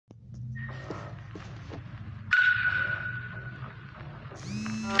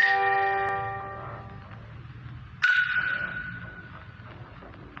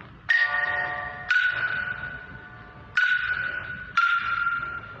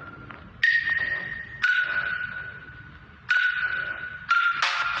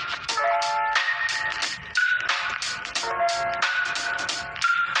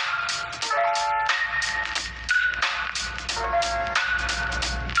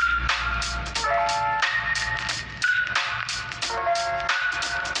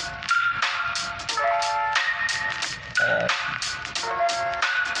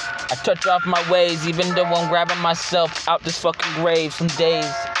touch off my ways, even though I'm grabbing myself out this fucking grave. Some days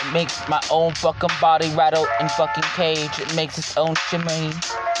it makes my own fucking body rattle in fucking cage. It makes its own shimmering.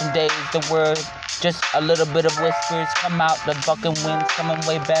 Some days the word, just a little bit of whispers come out. The fucking wind's coming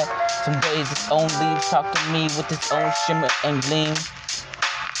way back. Some days its own leaves talk to me with its own shimmer and gleam.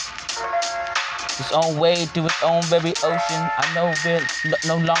 Its own way through its own very ocean. I know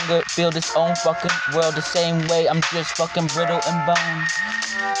no longer feel this own fucking world the same way. I'm just fucking brittle and bone.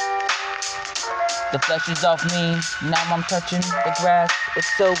 The flesh is off me, now I'm touching the grass. It's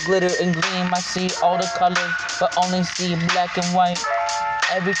so glitter and gleam. I see all the colors, but only see black and white.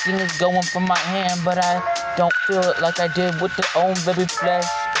 Everything is going from my hand, but I don't feel it like I did with the own very flesh.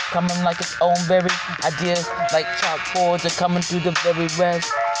 It's coming like its own very ideas, like chalkboards are coming through the very rest.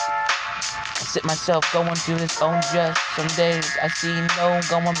 I sit myself going through this own jest. Some days I see no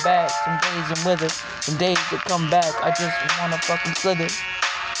going back. Some days I'm with it. Some days it come back. I just wanna fucking slither.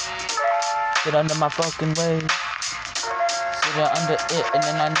 Sit under my fucking wave. Sit under it, and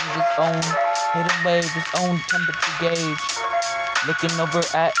then I need this own hidden wave, this own temperature gauge. Looking over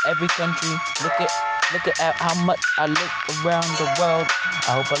at every country. Look at how much I look around the world.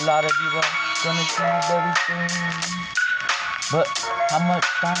 I hope a lot of you are gonna see me very soon. But how much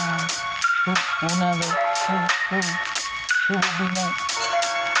time? Who will never? Who will be next?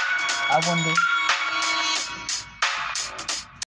 I wonder.